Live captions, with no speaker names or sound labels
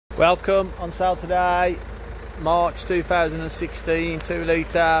Welcome, on sale today, March 2016, 2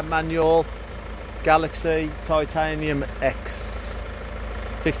 litre manual Galaxy Titanium X,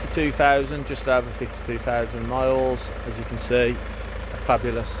 52,000, just over 52,000 miles. As you can see, a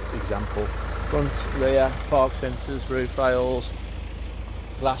fabulous example. Front, rear, park sensors, roof rails,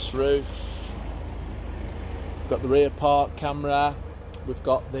 glass roof. We've got the rear park camera, we've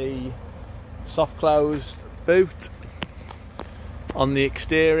got the soft closed boot. On the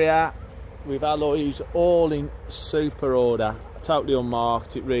exterior, with alloys all in super order, totally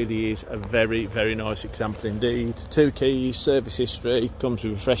unmarked. It really is a very, very nice example indeed. 2 keys, service history, comes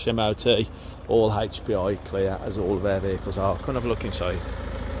with a fresh MOT, all HPI clear, as all of our vehicles are. Come and have a look inside.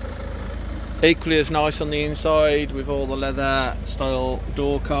 Equally as nice on the inside, with all the leather style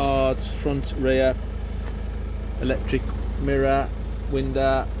door cards, front, rear, electric mirror,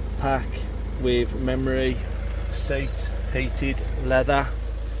 window pack with memory seat, heated leather,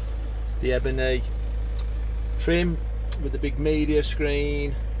 the ebony trim with the big media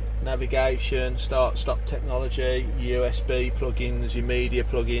screen, navigation, start stop technology, USB plugins, your media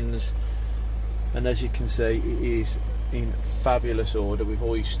plugins, and as you can see, it is in fabulous order with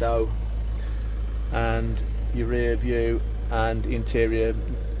all your stow and your rear view and interior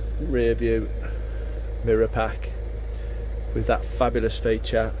rear view mirror pack, with that fabulous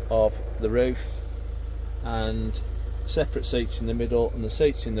feature of the roof and separate seats in the middle and the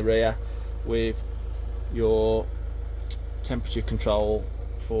seats in the rear, with your temperature control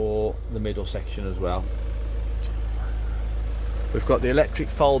for the middle section as well. We've got the electric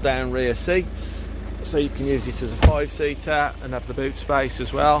fold down rear seats, so you can use it as a 5-seater and have the boot space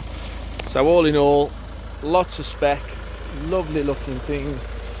as well. So all in all, lots of spec, lovely looking thing,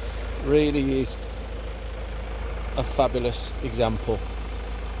 really is a fabulous example.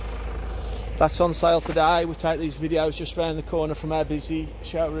 That's on sale today. We take these videos just round the corner from our busy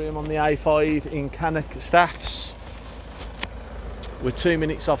showroom on the A5 in Cannock Staffs. We're 2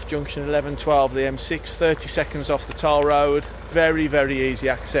 minutes off junction 1112, the M6, 30 seconds off the toll road. Very, very easy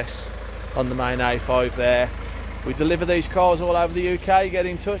access on the main A5 there. We deliver these cars all over the UK. Get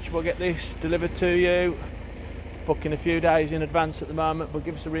in touch, we'll get this delivered to you. Booking a few days in advance at the moment, but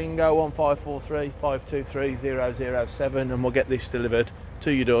give us a ring, 01543 523 007, and we'll get this delivered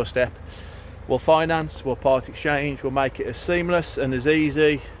to your doorstep. We'll finance, we'll part exchange, we'll make it as seamless and as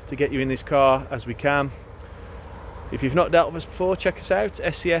easy to get you in this car as we can. If you've not dealt with us before, check us out,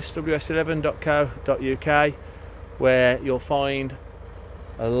 scsws11.co.uk, where you'll find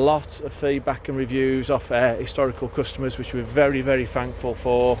a lot of feedback and reviews off our historical customers, which we're very, very thankful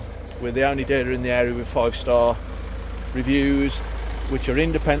for. We're the only dealer in the area with 5-star reviews, which are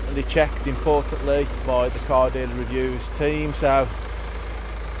independently checked, importantly, by the Car Dealer Reviews team. So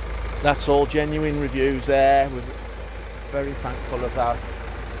that's all genuine reviews there. We're very thankful of that.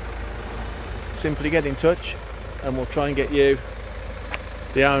 Simply get in touch and we'll try and get you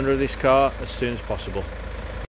the owner of this car as soon as possible.